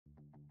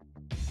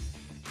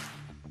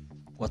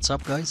What's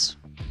up guys?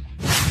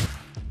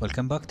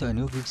 Welcome back to a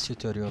new Geeks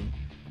tutorial.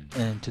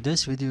 In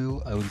today's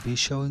video I will be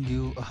showing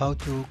you how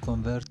to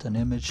convert an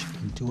image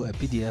into a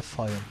PDF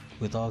file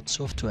without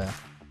software.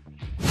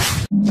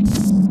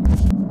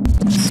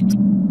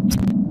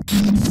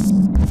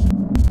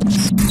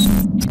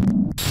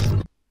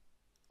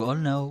 You all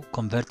know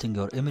converting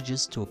your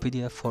images to a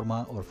PDF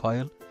format or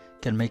file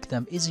can make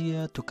them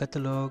easier to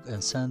catalog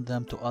and send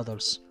them to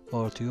others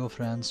or to your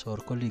friends or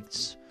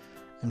colleagues,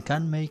 and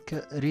can make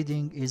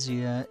reading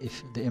easier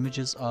if the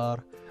images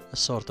are a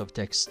sort of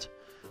text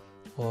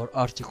or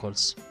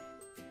articles.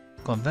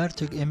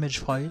 Converting image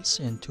files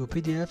into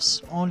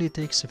PDFs only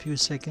takes a few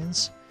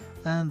seconds,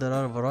 and there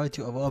are a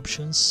variety of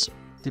options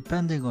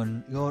depending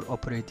on your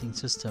operating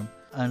system,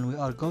 and we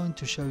are going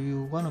to show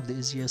you one of the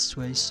easiest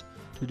ways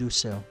to do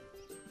so.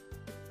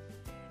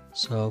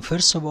 So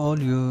first of all,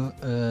 you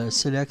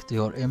select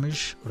your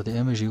image or the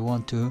image you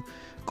want to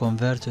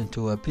convert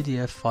into a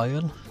PDF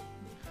file.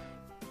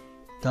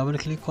 Double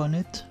click on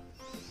it.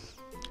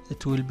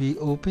 It will be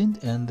opened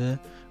in the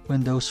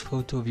Windows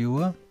Photo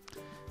Viewer.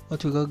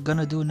 What we're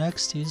gonna do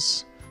next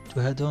is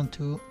to head on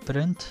to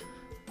print.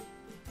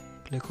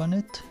 Click on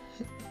it.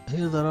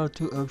 Here there are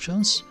two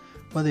options,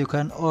 whether you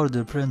can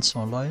order prints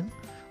online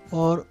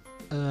or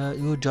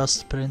you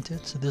just print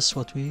it. So this is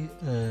what we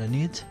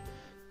need.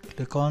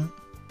 Click on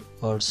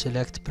or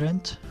select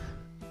print.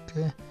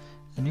 Okay,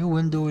 a new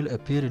window will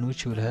appear in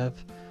which you will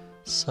have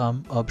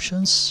some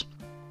options.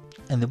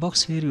 In the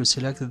box here you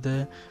select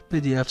the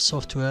PDF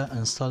software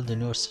installed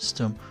in your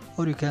system,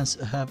 or you can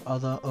have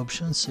other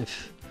options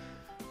if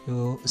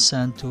you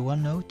send to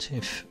OneNote,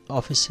 if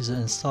Office is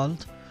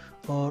installed,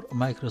 or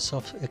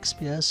Microsoft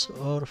XPS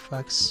or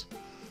fax,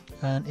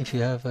 and if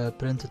you have a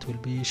print it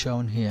will be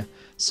shown here.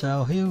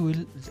 So here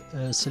we'll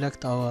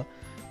select our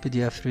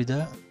PDF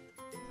reader,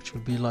 which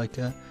will be like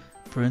a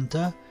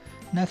printer.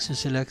 Next you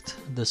select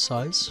the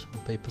size,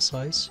 paper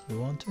size you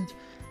wanted,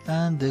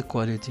 and the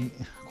quality.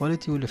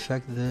 Quality will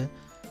affect the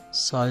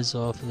size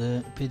of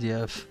the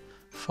PDF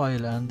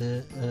file and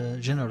the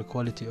general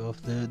quality of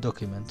the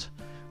document.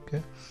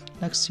 Okay.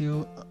 Next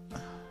here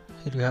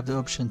you have the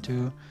option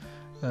to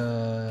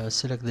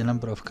select the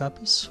number of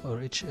copies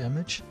for each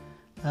image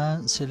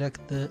and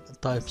select the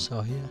type.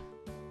 So here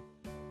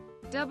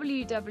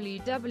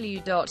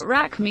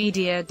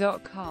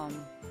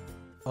www.raqmedia.com.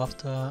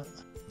 After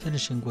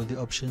finishing with the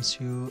options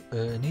you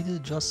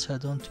needed, just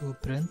head on to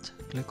print,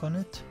 click on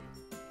it.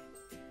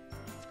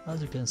 As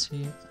you can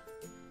see,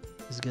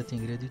 it's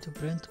getting ready to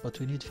print, but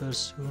we need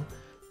first to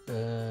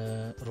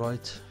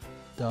write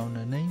down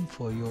a name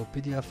for your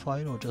PDF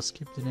file, or just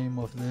keep the name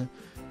of the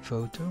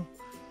photo.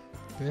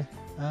 Okay,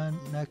 and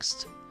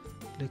next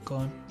click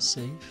on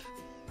save.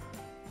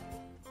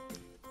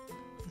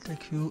 It'll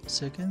take a few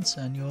seconds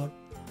and your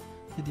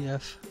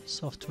PDF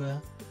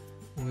software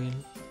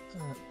will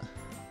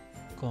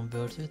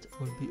convert it,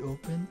 will be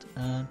opened,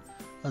 and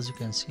as you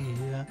can see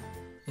here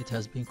it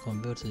has been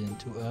converted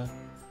into a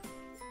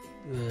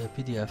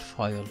PDF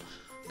file,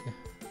 okay,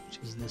 which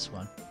is this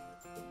one.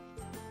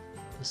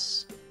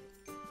 Let's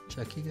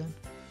check again.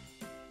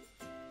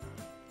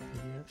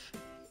 PDF.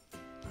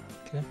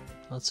 Okay,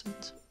 that's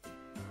it.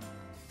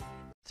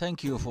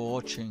 Thank you for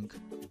watching.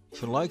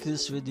 If you like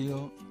this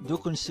video, do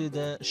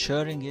consider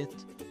sharing it.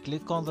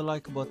 Click on the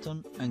like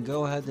button and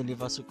go ahead and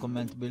leave us a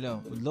comment below.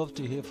 We'd love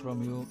to hear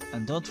from you,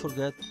 and don't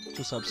forget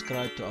to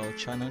subscribe to our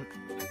channel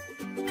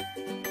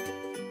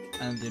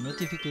and the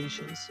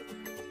notifications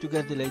to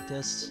get the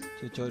latest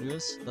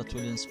tutorials that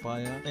will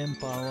inspire,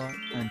 empower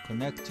and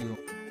connect you.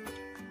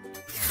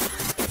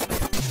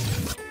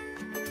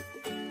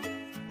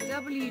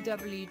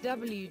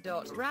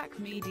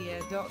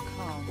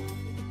 www.raqmedia.com.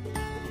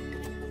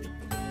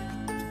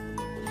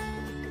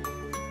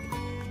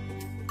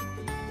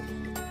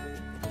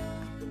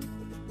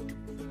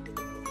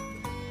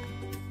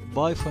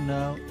 Bye for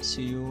now,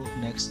 see you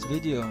next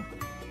video.